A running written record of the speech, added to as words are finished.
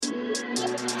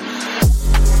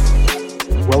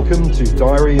Welcome to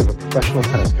Diary of a Professional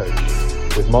Tennis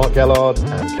Coach with Mark Gellard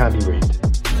and Candy Reid.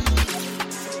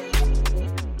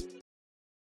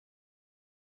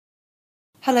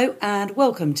 Hello and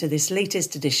welcome to this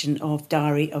latest edition of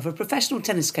Diary of a Professional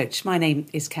Tennis Coach. My name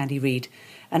is Candy Reid,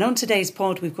 and on today's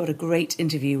pod we've got a great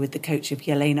interview with the coach of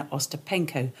Jelena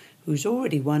Ostapenko, who's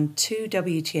already won 2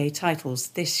 WTA titles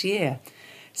this year.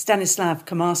 Stanislav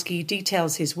Komarski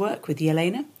details his work with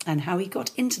Jelena and how he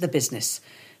got into the business.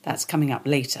 That's coming up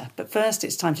later. But first,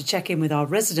 it's time to check in with our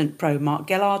resident pro, Mark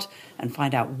Gellard, and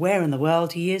find out where in the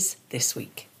world he is this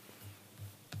week.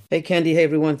 Hey, Candy. Hey,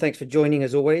 everyone. Thanks for joining,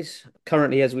 as always.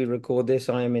 Currently, as we record this,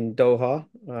 I am in Doha.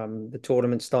 The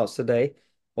tournament starts today,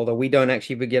 although we don't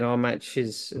actually begin our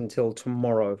matches until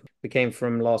tomorrow. We came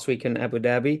from last week in Abu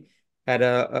Dhabi. Had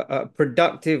a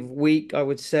productive week, I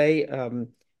would say.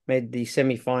 Made the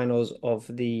semi-finals of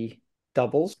the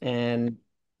doubles, and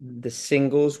the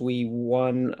singles, we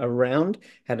won a round,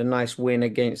 had a nice win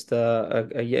against a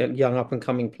young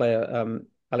up-and-coming player,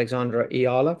 Alexandra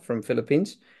Ayala from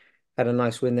Philippines. Had a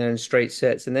nice win there in straight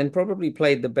sets, and then probably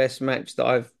played the best match that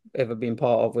I've ever been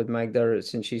part of with Magda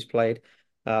since she's played.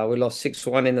 We lost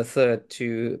 6-1 in the third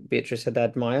to Beatrice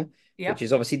Haddad-Maia, which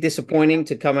is obviously disappointing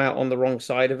to come out on the wrong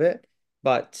side of it.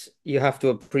 But you have to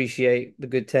appreciate the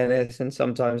good tennis, and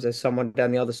sometimes there's someone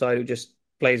down the other side who just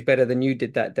plays better than you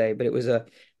did that day. But it was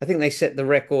I think they set the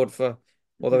record for,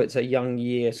 although it's a young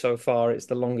year so far, it's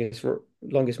the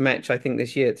longest match I think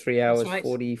this year at 3 hours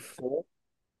 44,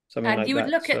 something like that. And you would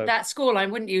look at that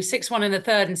scoreline, wouldn't you? 6-1 in the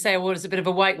third and say, well, it was a bit of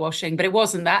a whitewashing, but it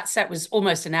wasn't. That set was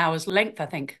almost an hour's length, I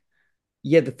think.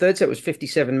 Yeah, the third set was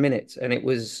 57 minutes, and it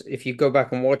was, if you go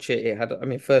back and watch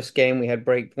it, first game we had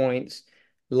break points.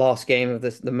 Last game of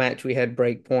the match, we had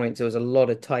break points. It was a lot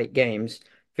of tight games.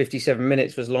 57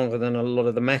 minutes was longer than a lot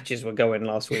of the matches were going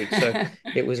last week. So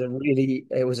it was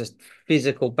a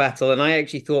physical battle. And I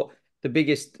actually thought the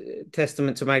biggest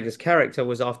testament to Magda's character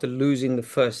was after losing the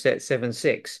first set 7-6.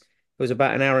 It was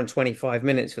about an hour and 25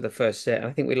 minutes for the first set.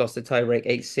 I think we lost the tie break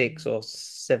 8-6 or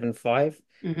 7-5.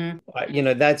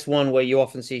 Mm-hmm. That's one where you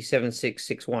often see 7-6,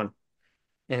 6-1.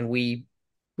 And we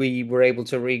were able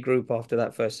to regroup after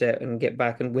that first set and get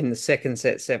back and win the second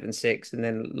set 7-6 and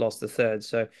then lost the third.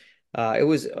 So it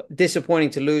was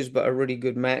disappointing to lose, but a really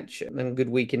good match and a good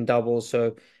week in doubles.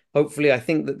 So hopefully, I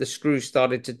think that the screws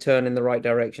started to turn in the right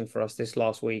direction for us this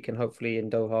last week, and hopefully in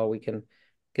Doha we can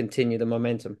continue the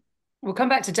momentum. We'll come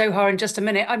back to Doha in just a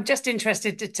minute. I'm just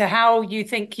interested to how you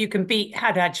think you can beat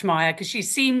Haddad-Maia, because she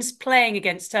seems playing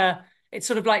against her. It's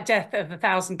sort of like death of a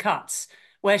thousand cuts,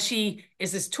 where she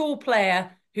is this tall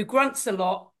player who grunts a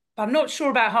lot. I'm not sure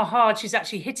about how hard she's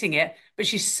actually hitting it, but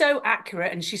she's so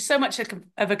accurate and she's so much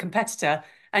of a competitor,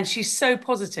 and she's so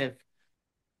positive.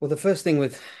 Well, the first thing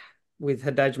with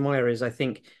Haddad-Maia is I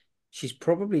think she's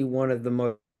probably one of the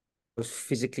most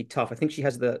physically tough. I think she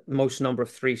has the most number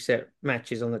of 3-set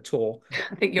matches on the tour.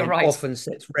 I think you're right. Often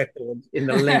sets records in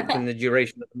the length and the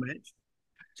duration of the match.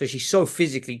 So she's so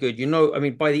physically good.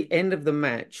 By the end of the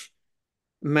match,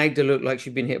 Magda looked like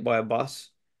she'd been hit by a bus.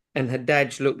 And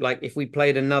Haddad looked like if we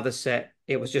played another set,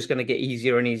 it was just going to get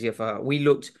easier and easier for her.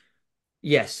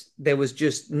 There was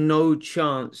just no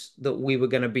chance that we were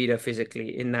going to beat her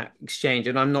physically in that exchange.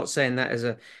 And I'm not saying that as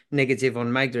a negative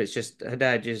on Magda. It's just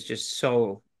Haddad is just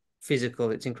so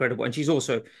physical. It's incredible. And she's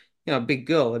also, a big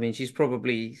girl. I mean, she's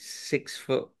probably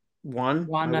 6'1".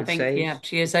 I think. Yeah,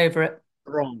 she is over it.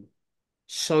 Strong.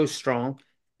 So strong.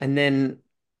 And then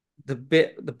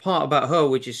the part about her,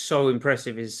 which is so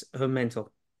impressive, is her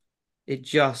mental. It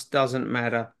just doesn't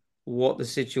matter what the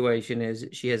situation is.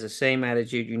 She has the same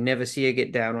attitude. You never see her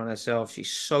get down on herself.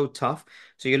 She's so tough.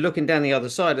 So you're looking down the other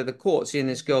side of the court, seeing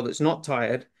this girl that's not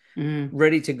tired,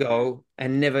 ready to go,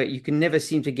 and you can never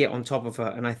seem to get on top of her.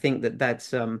 And I think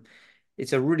that's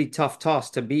it's a really tough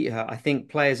task to beat her. I think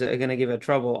players that are going to give her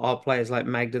trouble are players like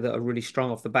Magda that are really strong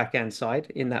off the backhand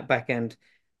side in that backhand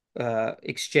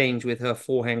exchange with her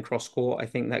forehand cross court. I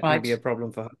think that could be a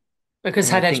problem for her. Because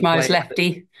Haddad-Maia is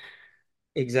lefty.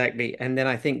 Exactly. And then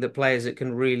I think the players that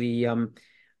can really,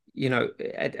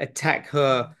 attack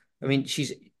her. I mean,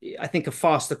 I think a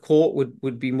faster court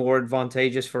would be more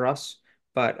advantageous for us.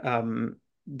 But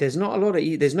there's not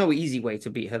there's no easy way to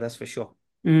beat her. That's for sure.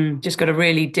 Just got to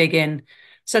really dig in.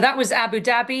 So that was Abu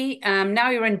Dhabi. Now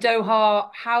you're in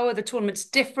Doha. How are the tournaments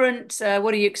different?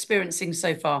 What are you experiencing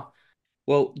so far?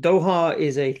 Well, Doha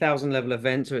is a 1,000 level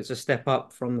event, so it's a step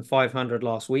up from the 500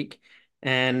 last week.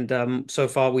 And so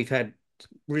far we've had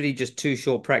really just 2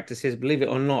 short practices. Believe it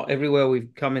or not, everywhere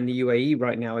we've come in the UAE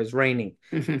right now is raining.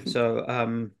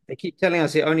 So they keep telling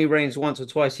us it only rains once or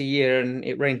twice a year, and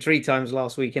it rained 3 times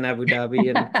last week in Abu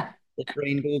Dhabi. And It's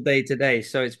rained all day today,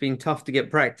 so it's been tough to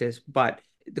get practice, but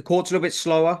the court's a little bit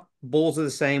slower. Balls are the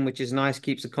same, which is nice,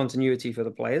 keeps the continuity for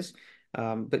the players.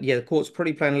 But yeah, the court's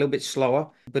probably playing a little bit slower.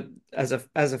 But as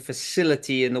a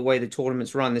facility in the way the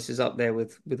tournament's run, this is up there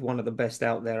with one of the best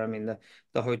out there. I mean,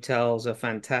 the hotels are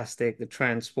fantastic, the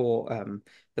transport,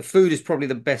 the food is probably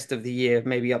the best of the year,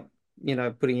 maybe up,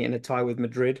 putting it in a tie with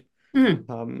Madrid.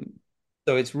 Mm.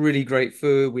 So it's really great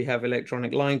food. We have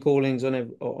electronic line callings on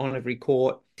every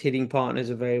court, hitting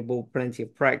partners available, plenty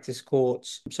of practice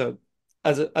courts. So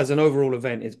as an overall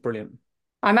event, it's brilliant.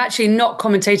 I'm actually not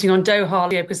commentating on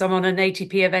Doha here because I'm on an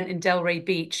ATP event in Delray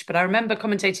Beach, but I remember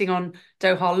commentating on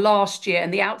Doha last year,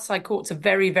 and the outside courts are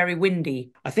very, very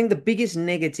windy. I think the biggest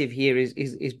negative here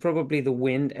is probably the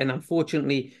wind, and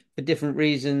unfortunately, for different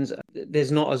reasons,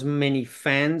 there's not as many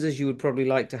fans as you would probably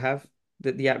like to have.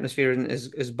 That the atmosphere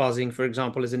isn't as buzzing, for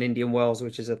example, as an Indian Wells,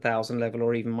 which is 1,000 level,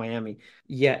 or even Miami.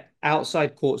 Yet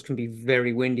outside courts can be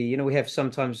very windy. We have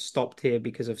sometimes stopped here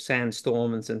because of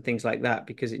sandstorms and things like that,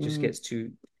 because it just gets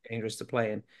too dangerous to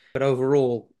play in. But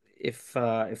overall, if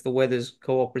the weather's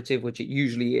cooperative, which it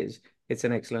usually is, it's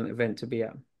an excellent event to be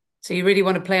at. So you really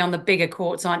want to play on the bigger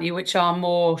courts, aren't you, which are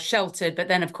more sheltered. But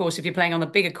then, of course, if you're playing on the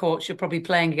bigger courts, you're probably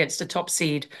playing against a top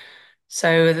seed.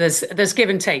 So there's give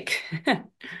and take.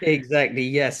 Exactly,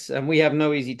 yes. And we have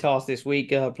no easy task this week,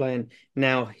 playing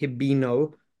now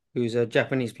Hibino, who's a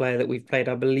Japanese player that we've played,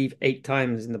 I believe, 8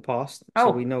 times in the past.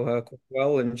 So we Oh, know her quite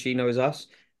well, and she knows us.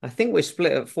 I think we're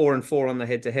split at 4-4 on the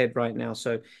head-to-head right now.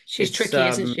 So she's it's tricky,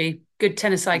 isn't she? Good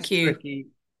tennis it's IQ. tricky.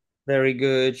 Very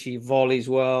good. She volleys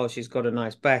well. She's got a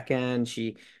nice backhand.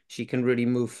 She can really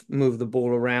move the ball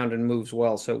around and moves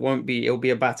well. So it'll be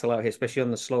a battle out here, especially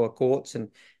on the slower courts.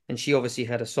 And she obviously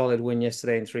had a solid win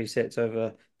yesterday in 3 sets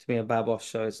over Tamia Babos.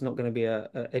 So it's not going to be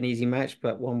an easy match,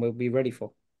 but one we'll be ready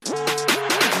for.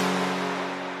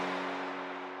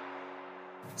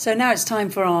 So now it's time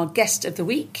for our guest of the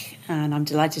week, and I'm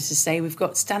delighted to say we've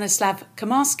got Stanislav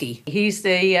Kamarski. He's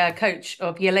the coach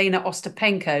of Jelena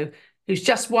Ostapenko, who's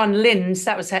just won Linz.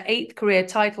 That was her 8th career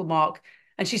title mark.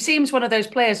 And she seems one of those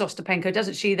players, Ostapenko,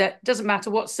 doesn't she, that doesn't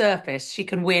matter what surface, she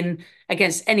can win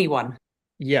against anyone.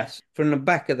 Yes, from the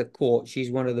back of the court,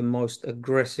 she's one of the most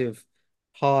aggressive,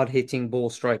 hard-hitting ball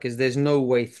strikers. There's no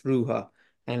way through her.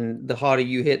 And the harder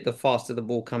you hit, the faster the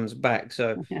ball comes back.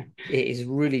 So it is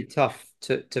really tough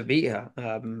to beat her.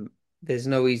 There's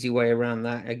no easy way around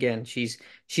that. Again, she's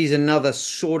another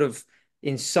sort of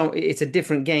it's a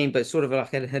different game, but sort of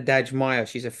like a Haddad Maya.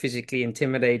 She's a physically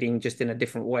intimidating, just in a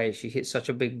different way. She hits such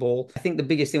a big ball. I think the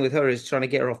biggest thing with her is trying to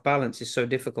get her off balance is so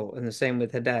difficult. And the same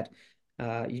with Haddad.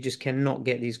 You just cannot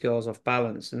get these girls off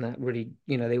balance. And that really,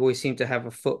 they always seem to have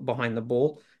a foot behind the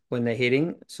ball when they're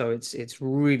hitting. So it's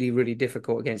really, really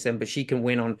difficult against them. But she can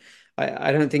win on.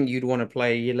 I don't think you'd want to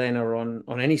play Jelena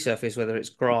on any surface, whether it's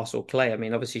grass or clay. I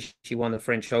mean, obviously she won the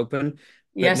French Open,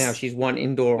 but now Yes. she's won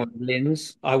indoor on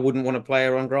Linz. I wouldn't want to play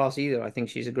her on grass either. I think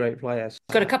she's a great player.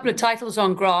 Got a couple of titles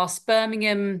on grass,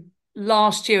 Birmingham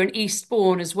last year and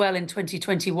Eastbourne as well in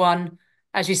 2021.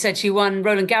 As you said, she won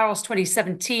Roland Garros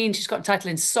 2017. She's got a title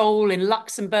in Seoul, in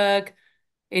Luxembourg,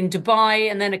 in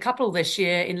Dubai, and then a couple this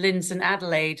year in Linz and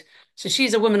Adelaide. So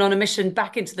she's a woman on a mission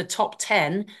back into the top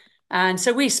 10. And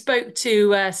so we spoke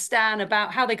to Stan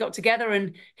about how they got together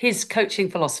and his coaching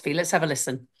philosophy. Let's have a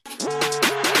listen.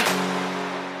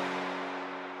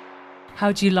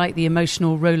 How do you like the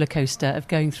emotional roller coaster of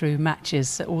going through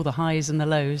matches, all the highs and the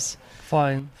lows?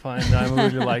 Fine. I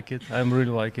really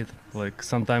like it. Like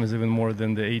sometimes even more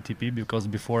than the ATP, because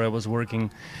before I was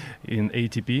working in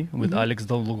ATP with Alex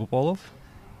Dolgopolov.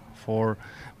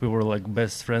 We were like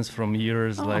best friends from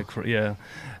years,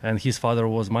 and his father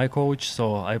was my coach,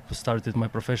 so I started my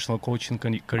professional coaching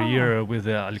career with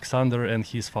Alexander and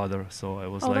his father. So I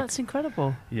was that's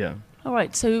incredible. Yeah. All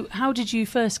right, so how did you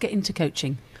first get into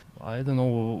coaching? I don't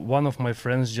know. One of my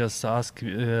friends just asked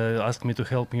me to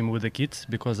help him with the kids,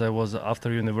 because I was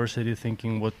after university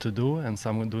thinking what to do and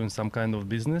doing some kind of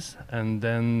business. And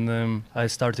then I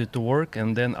started to work.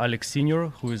 And then Alex Senior,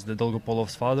 who is the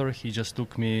Dolgopolov's father, he just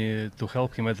took me to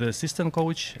help him as the assistant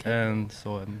coach. Okay. And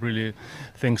so I'm really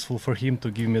thankful for him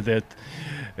to give me that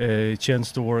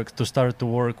chance to start to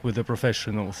work with the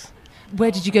professionals. Where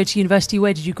did you go to university?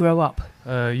 Where did you grow up?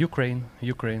 Ukraine,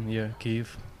 yeah, Kyiv.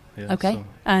 Yeah, okay, so.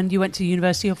 And you went to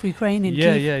University of Ukraine in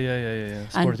Kyiv? Yeah.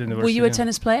 Sport university. Were you a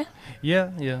tennis player? Yeah.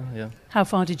 How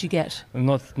far did you get?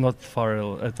 Not far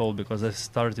at all, because I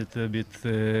started a bit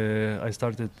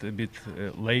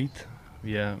late.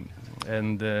 Yeah,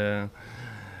 and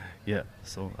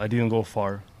so I didn't go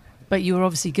far. But you were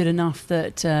obviously good enough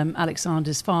that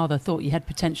Alexander's father thought you had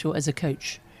potential as a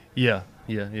coach. Yeah.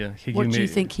 What do you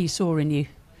think he saw in you?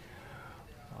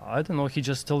 I don't know. He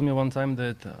just told me one time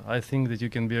that I think that you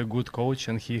can be a good coach,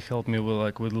 and he helped me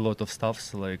with a lot of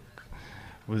stuffs, like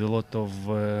with a lot of.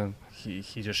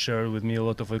 He just shared with me a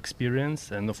lot of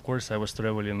experience, and of course I was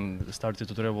started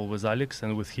to travel with Alex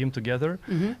and with him together,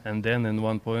 and then in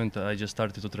one point I just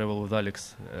started to travel with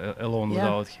Alex alone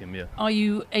without him. Yeah. Are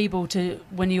you able to,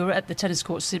 when you're at the tennis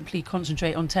court, simply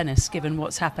concentrate on tennis, given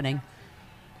what's happening?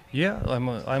 Yeah,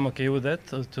 I'm okay with that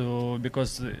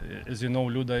because as you know,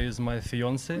 Luda is my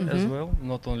fiance as well.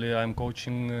 Not only I'm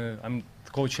coaching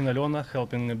Alona,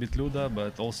 helping a bit Luda,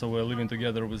 but also we're living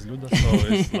together with Luda, so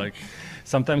it's like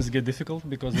sometimes it get difficult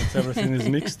because everything is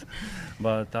mixed.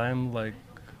 But I'm like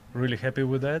really happy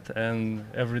with that, and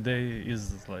every day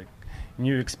is like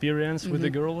new experience with the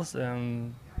girls,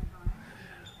 and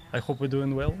I hope we're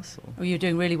doing well. So. Well, you're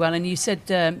doing really well. And you said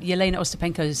Yelena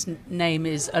Ostapenko's name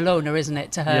is Alona, isn't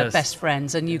it, to her best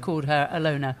friends, and you called her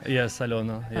Alona? Yes,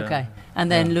 Alona. Yeah. Okay.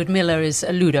 And then Ludmila is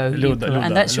Ludo. Luda,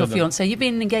 and that's your Luda. fiancée. You've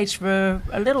been engaged for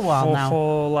a little while now.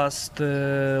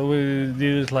 We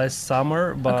did it last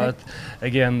summer, but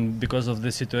again, because of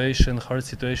the hard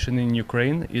situation in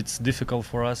Ukraine, it's difficult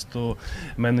for us to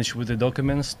manage with the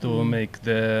documents to make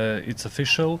it's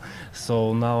official.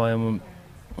 So now I'm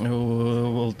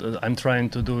trying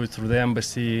to do it through the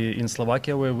embassy in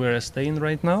Slovakia, where we're staying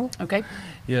right now. Okay.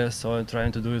 Yeah, so I'm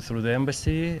trying to do it through the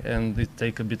embassy, and it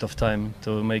takes a bit of time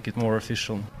to make it more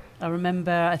official. I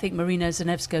remember, I think Marina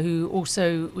Zanevska, who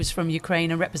also was from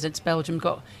Ukraine and represents Belgium,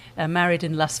 got married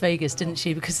in Las Vegas, didn't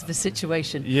she, because of the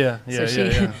situation? So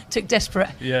she took desperate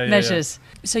measures.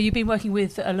 So you've been working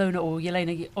with Alona or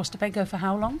Yelena Ostapenko for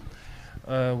how long?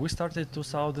 We started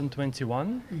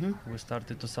 2021. We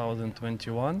started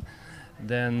 2021.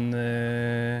 Then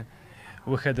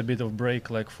we had a bit of break,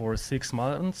 like for 6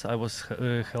 months. I was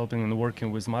helping and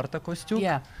working with Marta Kostyuk.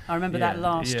 Yeah, I remember that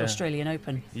last Australian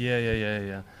Open.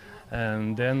 Yeah.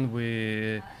 And then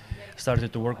we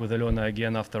started to work with Alona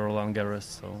again after Roland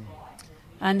Garros. So.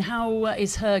 And how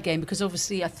is her game? Because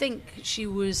obviously I think she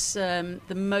was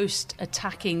the most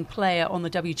attacking player on the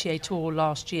WTA Tour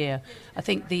last year. I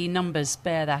think the numbers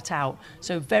bear that out.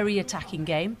 So very attacking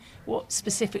game. What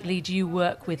specifically do you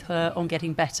work with her on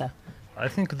getting better? I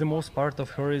think the most part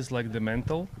of her is like the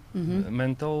mental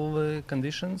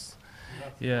conditions.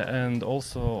 Yeah, and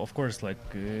also, of course, like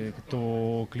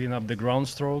to clean up the ground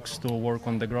strokes, to work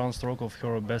on the ground stroke of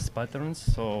her best patterns.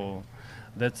 So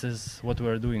that is what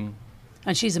we're doing.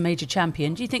 And she's a major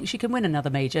champion. Do you think she can win another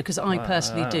major? Because I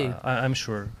personally do. I'm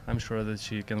sure that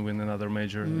she can win another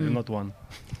major, not one.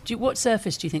 What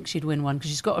surface do you think she'd win one?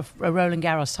 Because she's got a Roland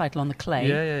Garros title on the clay.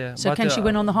 Yeah. So but can she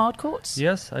win on the hard courts?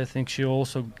 Yes, I think she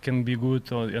also can be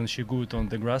good, and she's good on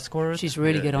the grass court. She's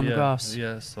really good on the grass.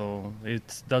 Yeah, so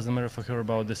it doesn't matter for her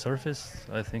about the surface.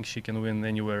 I think she can win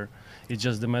anywhere. It's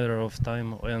just a matter of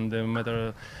time, and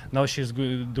now she's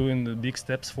doing the big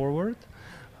steps forward.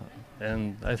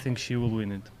 And I think she will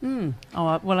win it.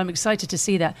 Oh, well, I'm excited to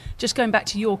see that. Just going back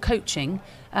to your coaching,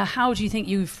 how do you think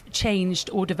you've changed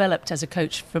or developed as a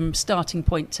coach from starting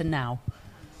point to now?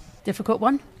 Difficult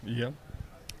one? Yeah.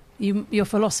 Your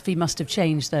philosophy must have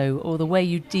changed, though, or the way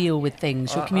you deal with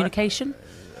things, your communication?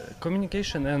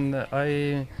 Communication, and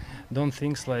I don't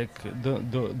think like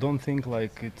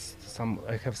it's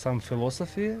I have some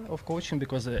philosophy of coaching,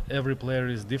 because every player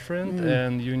is different,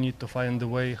 and you need to find a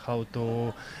way how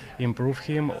to improve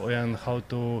him and how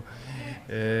to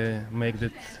make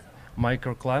that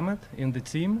microclimate in the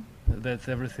team that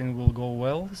everything will go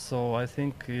well. So I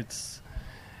think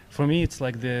for me it's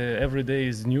like every day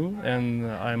is new, and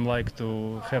I'm like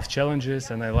to have challenges,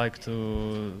 and I like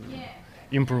to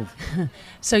improve.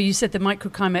 So you said the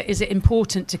microclimate, is it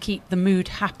important to keep the mood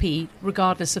happy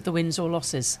regardless of the wins or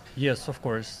losses? Yes, of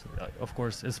course,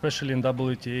 especially in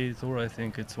WTA Tour. I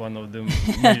think it's one of the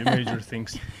major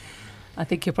things. I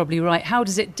think you're probably right. How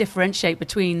does it differentiate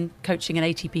between coaching an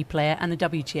ATP player and a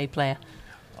WTA player?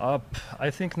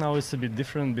 I think now it's a bit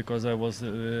different, because I was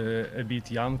a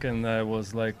bit young, and I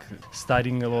was like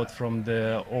studying a lot from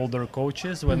the older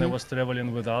coaches when I was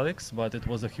traveling with Alex, but it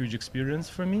was a huge experience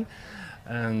for me.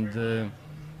 And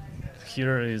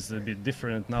here is a bit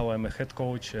different. Now I'm a head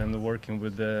coach and working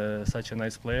with such a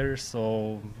nice player,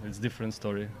 so it's a different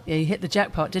story. Yeah, you hit the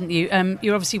jackpot, didn't you?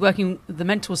 You're obviously working the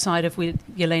mental side with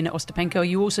Yelena Ostapenko. Are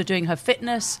you also doing her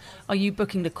fitness? Are you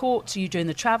booking the courts? Are you doing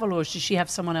the travel, or does she have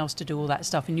someone else to do all that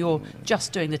stuff and you're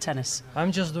just doing the tennis?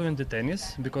 I'm just doing the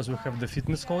tennis, because we have the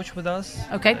fitness coach with us.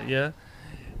 Okay.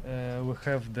 We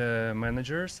have the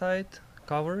manager side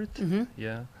covered.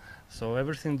 Yeah. So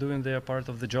everything doing their part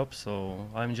of the job. So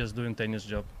I'm just doing tennis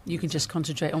job. You can just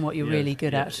concentrate on what you're Yes, really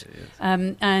good yes, at.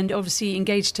 yes. And obviously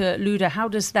engaged to Luda, how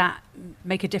does that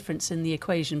make a difference in the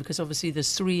equation? Because obviously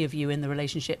there's three of you in the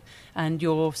relationship and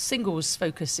your singles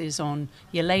focus is on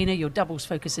Jelena, your doubles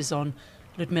focus is on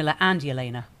Ludmila and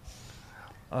Jelena.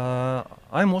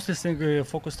 I'm mostly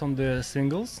focused on the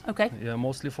singles. Okay. Yeah,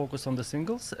 mostly focused on the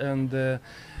singles and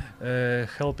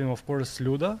helping, of course,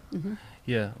 Luda. Mm-hmm.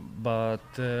 Yeah, but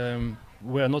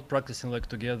we are not practicing like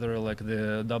together like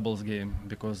the doubles game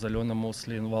because Alena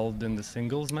mostly involved in the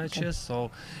singles matches.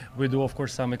 So we do, of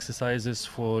course, some exercises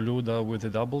for Luda with the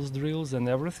doubles drills and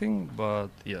everything. But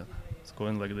yeah, it's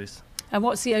going like this. And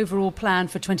what's the overall plan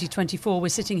for 2024? We're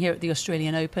sitting here at the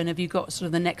Australian Open. Have you got sort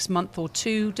of the next month or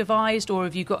two devised, or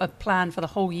have you got a plan for the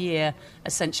whole year,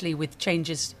 essentially, with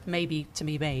changes maybe to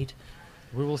be made?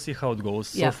 We will see how it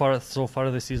goes. Yeah. So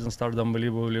far the season started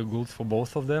unbelievably good for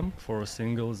both of them, for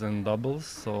singles and doubles.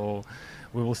 So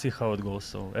we will see how it goes.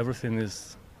 So everything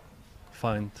is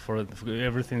fine.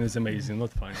 Everything is amazing,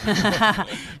 not fine.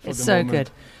 It's so good.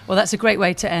 Well, that's a great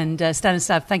way to end.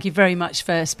 Stanislav, thank you very much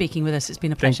for speaking with us. It's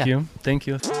been a pleasure. Thank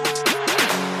you.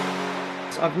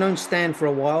 I've known Stan for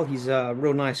a while. He's a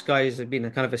real nice guy. He's been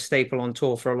a kind of a staple on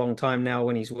tour for a long time now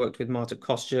when he's worked with Marta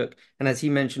Kostyuk. And as he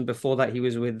mentioned before that, he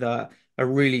was with a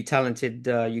really talented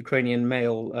Ukrainian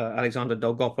male, Alexander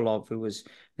Dolgopolov, who was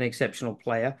an exceptional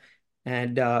player.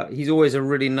 And he's always a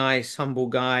really nice, humble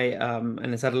guy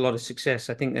and has had a lot of success,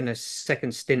 I think, in a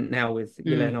second stint now with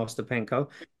Yelena Ostapenko.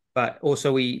 But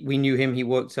also we knew him. He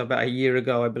worked about a year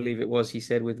ago, I believe it was, he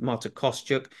said, with Marta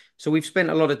Kostyuk. So we've spent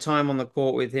a lot of time on the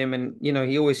court with him. And, you know,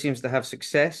 he always seems to have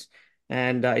success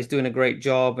and he's doing a great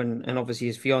job. And obviously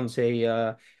his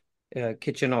fiancée,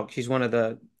 Kichenok, she's one of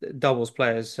the doubles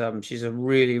players. She's a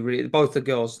really, both the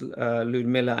girls,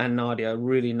 Ludmila and Nadia, are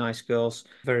really nice girls,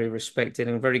 very respected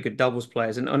and very good doubles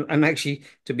players. And actually,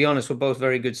 to be honest, we're both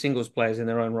very good singles players in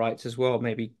their own rights as well.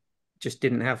 Maybe just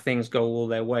didn't have things go all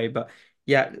their way. But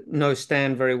yeah, know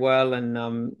Stan very well.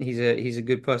 And he's a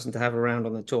good person to have around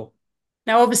on the tour.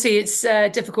 Now, obviously, it's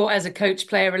difficult as a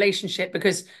coach-player relationship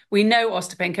because we know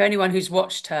Ostapenko. Anyone who's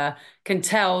watched her can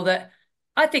tell that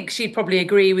I think she'd probably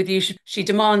agree with you. She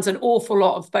demands an awful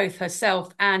lot of both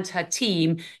herself and her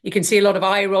team. You can see a lot of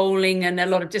eye rolling and a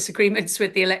lot of disagreements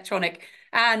with the electronic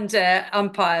and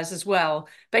umpires as well.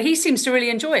 But he seems to really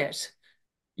enjoy it.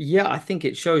 Yeah, I think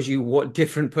it shows you what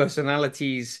different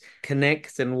personalities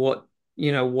connect and what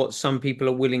some people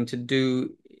are willing to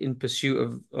do in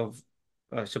pursuit of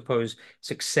I suppose,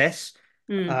 success.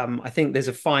 I think there's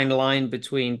a fine line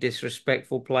between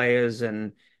disrespectful players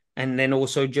and then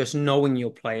also just knowing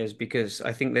your players, because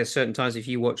I think there's certain times if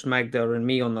you watch Magda and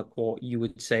me on the court, you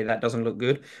would say that doesn't look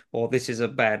good, or this is a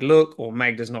bad look, or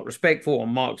Magda's not respectful, or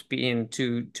Mark's being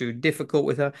too difficult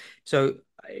with her. So,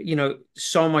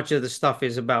 so much of the stuff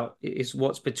is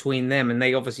what's between them, and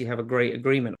they obviously have a great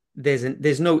agreement.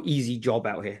 There's no easy job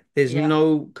out here. There's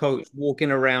no coach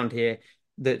walking around here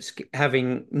that's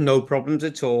having no problems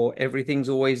at all. Everything's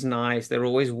always nice. They're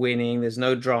always winning. There's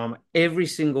no drama. Every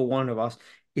single one of us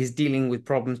is dealing with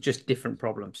problems, just different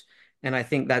problems. And I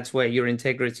think that's where your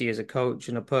integrity as a coach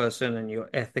and a person and your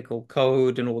ethical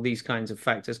code and all these kinds of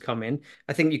factors come in.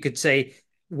 I think you could say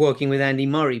working with Andy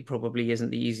Murray probably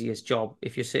isn't the easiest job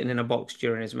if you're sitting in a box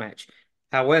during his match.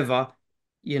 However,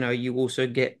 you also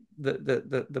get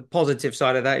the positive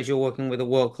side of that is you're working with a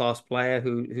world-class player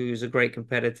who's a great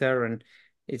competitor, and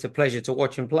it's a pleasure to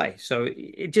watch him play. So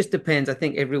it just depends. I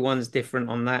think everyone's different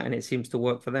on that, and it seems to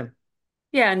work for them.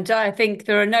 Yeah, and I think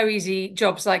there are no easy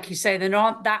jobs, like you say. There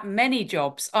aren't that many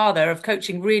jobs, are there, of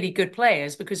coaching really good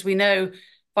players? Because we know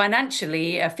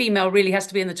financially, a female really has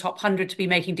to be in the top 100 to be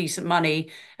making decent money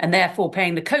and therefore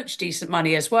paying the coach decent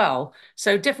money as well.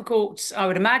 So difficult, I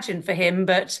would imagine, for him,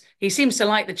 but he seems to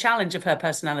like the challenge of her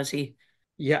personality.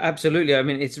 Yeah, absolutely. I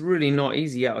mean, it's really not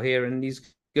easy out here, and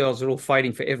these girls are all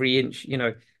fighting for every inch,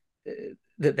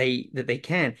 that they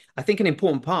can. I think an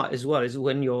important part as well is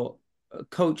when you're a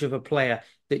coach of a player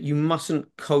that you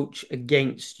mustn't coach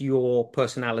against your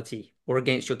personality or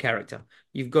against your character.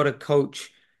 You've got to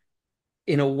coach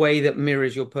in a way that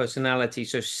mirrors your personality.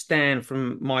 So Stan,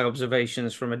 from my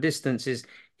observations from a distance, he's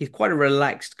quite a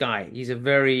relaxed guy. He's a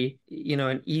very,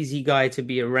 an easy guy to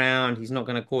be around. He's not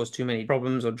going to cause too many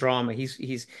problems or drama.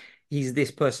 He's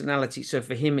this personality. So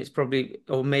for him, it's probably,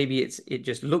 or maybe it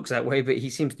just looks that way, but he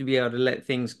seems to be able to let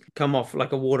things come off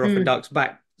like a water off a duck's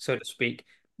back, so to speak.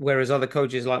 Whereas other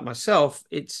coaches like myself,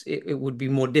 it would be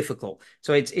more difficult.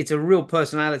 So it's a real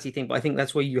personality thing, but I think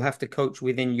that's where you have to coach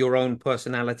within your own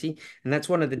personality. And that's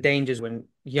one of the dangers when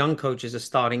young coaches are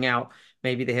starting out.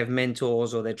 Maybe they have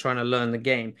mentors or they're trying to learn the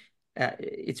game.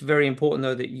 It's very important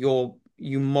though that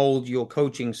you mold your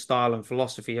coaching style and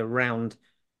philosophy around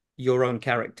your own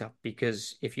character,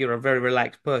 because if you're a very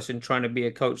relaxed person, trying to be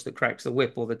a coach that cracks the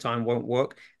whip all the time won't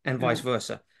work, and vice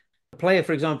versa. A player,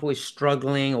 for example, is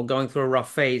struggling or going through a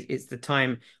rough phase, it's the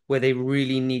time where they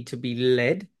really need to be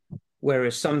led.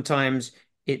 Whereas sometimes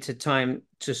it's a time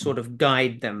to sort of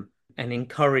guide them and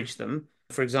encourage them.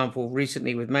 For example,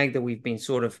 recently with Magda, we've been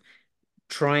sort of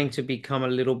trying to become a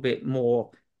little bit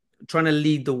more, trying to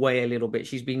lead the way a little bit.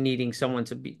 She's been needing someone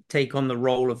to take on the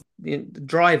role of the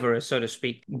driver, so to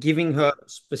speak, giving her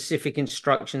specific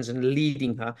instructions and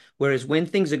leading her. Whereas when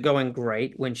things are going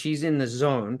great, when she's in the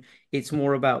zone, it's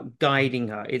more about guiding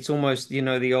her. It's almost,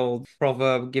 the old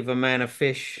proverb, give a man a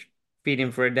fish, feed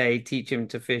him for a day, teach him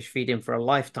to fish, feed him for a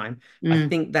lifetime. I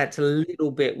think that's a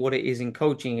little bit what it is in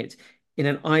coaching. It's in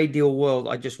an ideal world,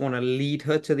 I just want to lead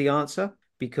her to the answer,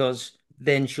 because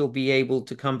then she'll be able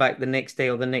to come back the next day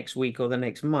or the next week or the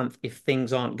next month if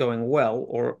things aren't going well,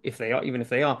 or if they are, even if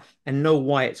they are, and know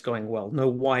why it's going well, know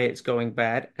why it's going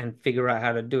bad, and figure out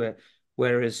how to do it.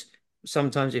 Whereas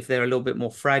sometimes if they're a little bit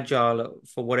more fragile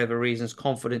for whatever reasons,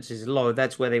 confidence is low,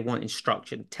 that's where they want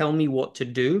instruction. Tell me what to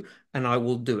do and I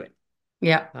will do it.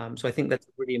 Yeah. So I think that's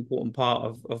a really important part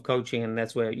of coaching, and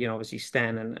that's where, obviously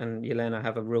Stan and Yelena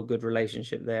have a real good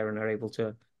relationship there and are able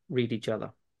to read each other.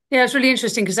 Yeah, it's really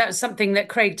interesting because that was something that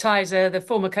Craig Tyser, the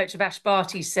former coach of Ash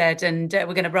Barty, said, and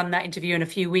we're going to run that interview in a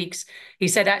few weeks. He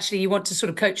said, actually, you want to sort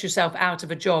of coach yourself out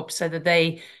of a job so that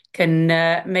they can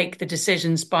make the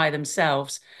decisions by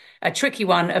themselves. A tricky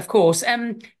one, of course.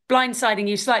 Blindsiding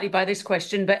you slightly by this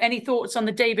question, but any thoughts on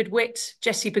the David Witt,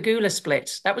 Jessie Pegula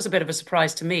split? That was a bit of a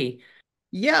surprise to me.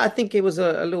 Yeah, I think it was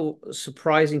a little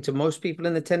surprising to most people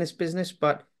in the tennis business,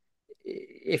 but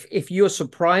if you're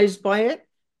surprised by it,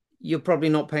 you're probably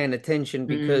not paying attention,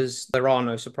 because there are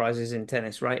no surprises in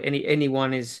tennis, right?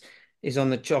 Anyone is on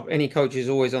the chop. Any coach is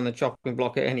always on the chopping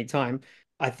block at any time.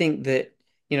 I think that,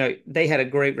 they had a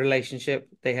great relationship.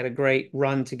 They had a great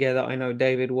run together. I know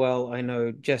David well. I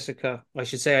know Jessica. I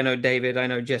should say I know David. I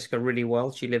know Jessica really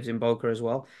well. She lives in Boca as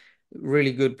well.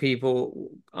 Really good people.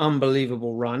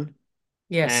 Unbelievable run.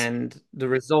 Yes. And the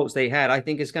results they had, I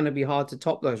think it's going to be hard to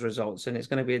top those results. And it's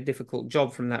going to be a difficult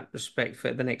job from that respect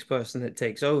for the next person that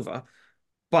takes over.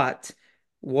 But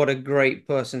what a great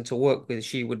person to work with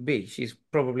she would be. She's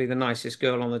probably the nicest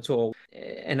girl on the tour.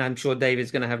 And I'm sure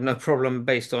David's going to have no problem,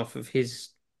 based off of his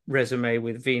resume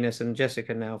with Venus and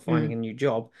Jessica now finding a new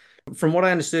job. From what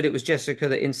I understood, it was Jessica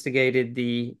that instigated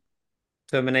the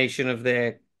termination of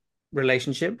their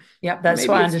relationship. Yeah, that's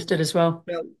what I understood as well.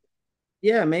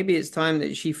 Yeah, maybe it's time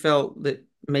that she felt that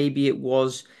maybe it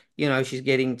was, she's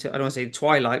getting to, I don't want to say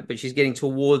twilight, but she's getting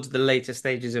towards the later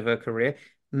stages of her career.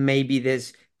 Maybe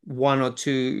there's one or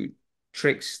two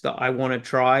tricks that I want to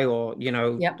try, or,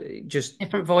 just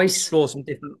different voice, explore some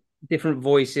different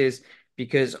voices,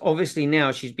 because obviously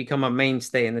now she's become a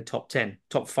mainstay in the top 10,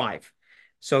 top 5.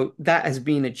 So that has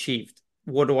been achieved.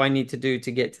 What do I need to do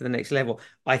to get to the next level?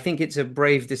 I think it's a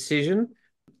brave decision.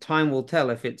 Time will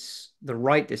tell if it's the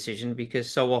right decision,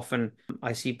 because so often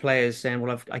I see players saying,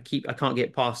 well, I can't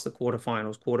get past the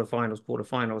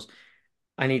quarterfinals.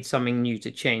 I need something new to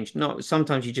change. No,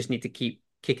 sometimes you just need to keep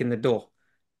kicking the door,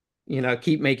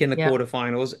 keep making the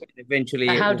quarterfinals, and eventually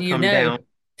it how will do you come know? down.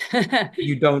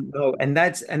 You don't know. And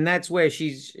that's where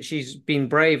she's been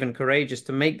brave and courageous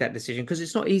to make that decision, because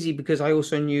it's not easy, because I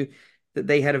also knew that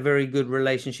they had a very good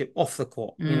relationship off the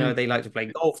court. They like to play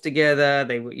golf together.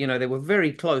 They were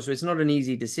very close. So it's not an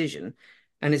easy decision.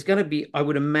 And it's going to be, I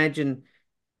would imagine,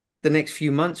 the next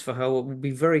few months for her will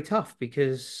be very tough,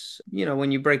 because,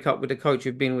 when you break up with a coach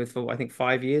you've been with for, I think,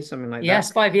 5 years, something like that.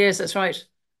 Yes, 5 years. That's right.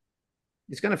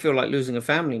 It's going to feel like losing a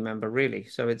family member, really.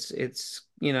 So it's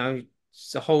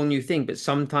a whole new thing. But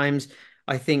sometimes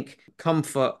I think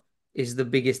comfort is the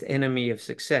biggest enemy of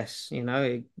success.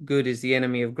 Good is the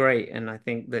enemy of great. And I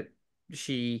think that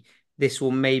this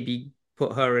will maybe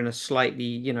put her in a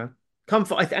slightly,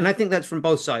 comfort. And I think that's from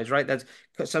both sides, right? That's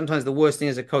sometimes the worst thing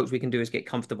as a coach we can do is get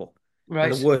comfortable.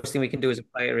 Right. And the worst thing we can do as a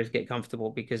player is get comfortable,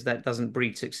 because that doesn't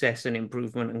breed success and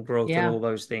improvement and growth and all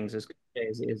those things, as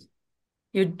it is.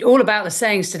 You're all about the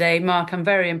sayings today, Mark. I'm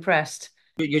very impressed.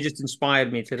 You just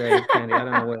inspired me today, Candy. I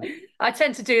don't know where. I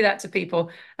tend to do that to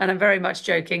people, and I'm very much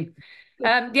joking.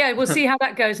 We'll see how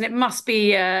that goes. And it must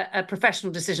be a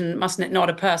professional decision, mustn't it? Not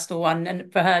a personal one.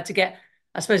 And for her to get,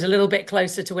 I suppose, a little bit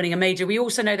closer to winning a major. We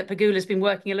also know that Pegula's been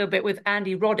working a little bit with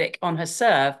Andy Roddick on her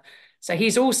serve. So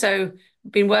he's also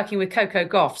been working with Coco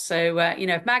Gauff. So,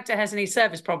 if Magda has any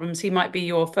service problems, he might be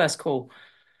your first call.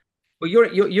 Well,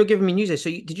 you're giving me news there. So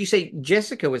did you say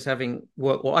Jessica was having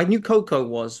work? Well, I knew Coco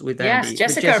was with Andy. Yes,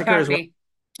 Jessica apparently. As well.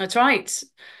 That's right.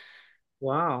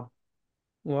 Wow.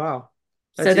 Wow.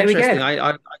 So That's there we interesting. go.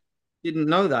 I didn't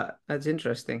know that. That's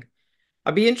interesting.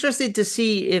 I'd be interested to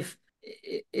see if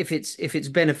it's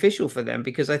beneficial for them,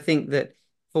 because I think that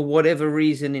for whatever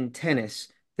reason in tennis,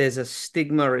 there's a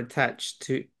stigma attached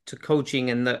to coaching,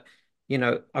 and that,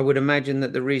 I would imagine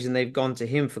that the reason they've gone to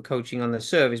him for coaching on the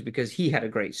serve is because he had a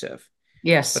great serve. But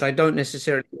Yes. I don't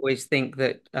necessarily always think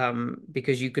that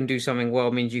because you can do something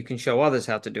well means you can show others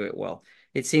how to do it well.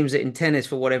 It seems that in tennis,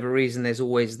 for whatever reason, there's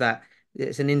always that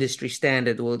it's an industry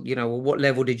standard. Well, well, what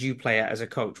level did you play at as a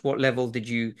coach? What level did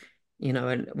you,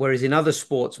 and whereas in other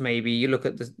sports, maybe you look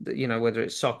at whether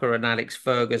it's soccer and Alex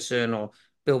Ferguson or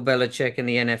Bill Belichick in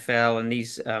the NFL and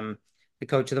the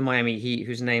coach of the Miami Heat,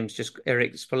 whose name's just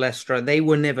Eric Spoelstra, they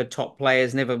were never top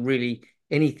players, never really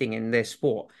anything in their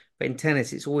sport. But in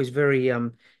tennis, it's always very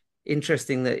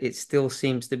interesting that it still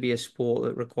seems to be a sport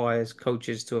that requires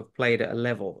coaches to have played at a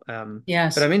level. But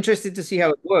Yes. I'm interested to see how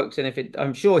it works, and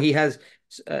I'm sure he has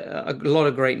a lot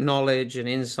of great knowledge and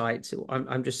insights.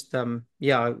 I'm just,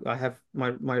 yeah, I have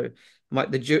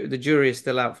the jury is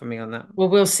still out for me on that. Well,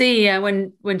 we'll see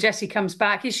when Jessie comes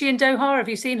back. Is she in Doha? Have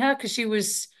you seen her? Because she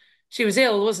was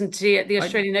ill, wasn't she, at the I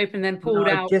Australian Open, then pulled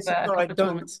No, out for a Jessica, I couple of don't.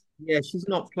 tournaments. Yeah, she's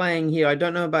not playing here. I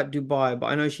don't know about Dubai, but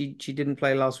I know she didn't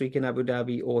play last week in Abu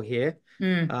Dhabi or here.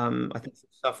 Mm. I think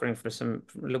she's suffering from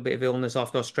a little bit of illness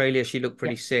after Australia. She looked Yeah,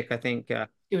 pretty sick. I think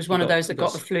she was she one of those she that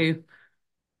got the got flu.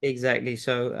 exactly.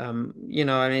 So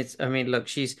and look,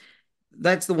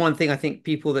 that's the one thing I think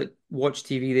people that watch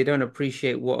TV, they don't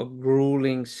appreciate what a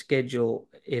grueling schedule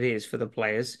it is for the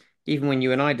players. Even when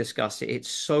you and I discuss it, it's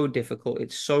so difficult,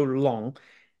 it's so long,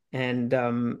 and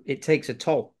it takes a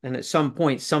toll. And at some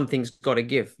point, something's got to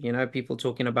give. People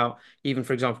talking about, even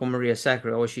for example, Maria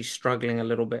Sakkari, oh, she's struggling a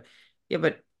little bit. Yeah,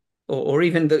 but or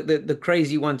even the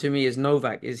crazy one to me is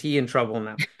Novak. Is he in trouble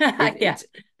now? Yeah, It's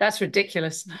that's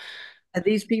ridiculous. Are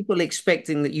these people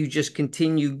expecting that you just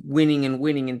continue winning and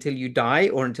winning until you die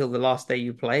or until the last day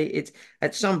you play? It's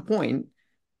at some point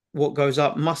what goes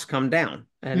up must come down.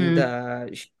 And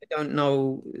Mm. I don't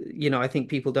know, I think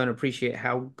people don't appreciate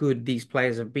how good these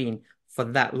players have been for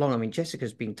that long. I mean,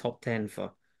 Jessica's been top 10 for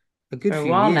a For good a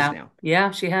few while years now. now.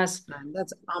 Yeah, she has. And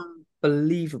that's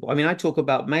unbelievable. I mean, I talk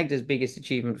about Magda's biggest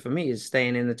achievement for me is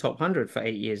staying in the top 100 for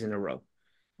 8 years in a row. I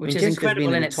Which mean, is Jessica's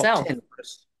been incredible in in the top itself. 10.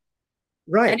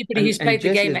 Right. Anybody And who's and played the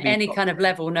game Jessica's at been any top kind of 10.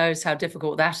 level knows how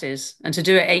difficult that is. And to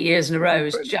do it 8 years in a It's row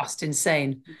is incredible. just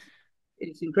insane.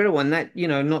 It's incredible, and that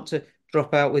not to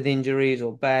drop out with injuries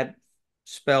or bad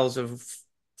spells of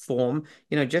form.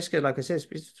 Jessica, like I said,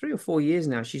 it's 3 or 4 years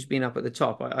now she's been up at the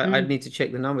top. I'd Mm. need to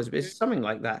check the numbers, but it's something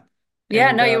like that. Yeah,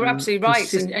 And no, you're absolutely right. And,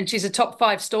 consistent. and she's a top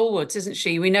five stalwart, isn't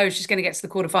she? We know she's going to get to the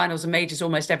quarterfinals and majors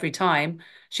almost every time.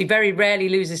 She very rarely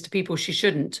loses to people she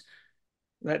shouldn't.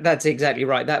 That's exactly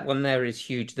right. That one there is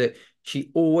huge. That she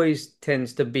always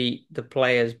tends to beat the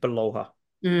players below her.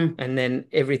 Mm. And then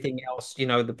everything else,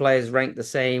 the players rank the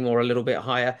same or a little bit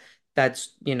higher.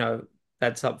 That's,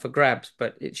 that's up for grabs.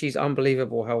 But she's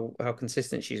unbelievable how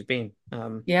consistent she's been.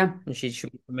 Yeah. And she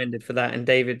should be commended for that. And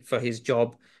David for his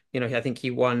job. I think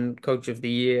he won Coach of the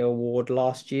Year award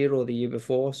last year or the year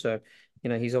before. So,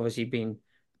 he's obviously been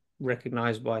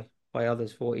recognized by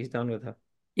others for what he's done with her.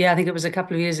 Yeah, I think it was a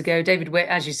couple of years ago. David Witt,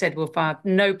 as you said, will find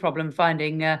no problem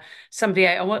finding somebody.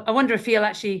 I wonder if he'll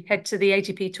actually head to the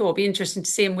ATP Tour. It'd be interesting to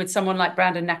see him with someone like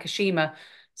Brandon Nakashima,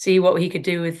 see what he could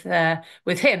do with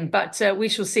him. But we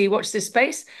shall see. Watch this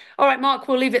space. All right, Mark,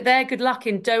 we'll leave it there. Good luck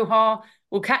in Doha.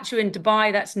 We'll catch you in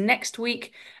Dubai. That's next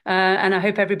week. And I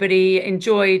hope everybody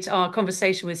enjoyed our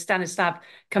conversation with Stanislav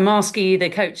Kamarski, the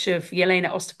coach of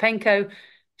Yelena Ostapenko.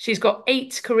 She's got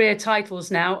 8 career titles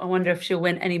now. I wonder if she'll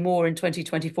win any more in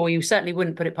 2024. You certainly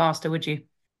wouldn't put it past her, would you?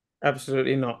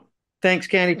 Absolutely not. Thanks,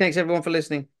 Candy. Thanks, everyone, for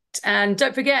listening. And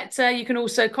don't forget, you can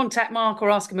also contact Mark or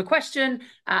ask him a question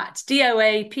at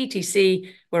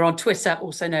DOAPTC. We're on Twitter,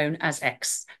 also known as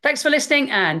X. Thanks for listening,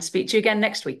 and speak to you again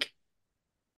next week.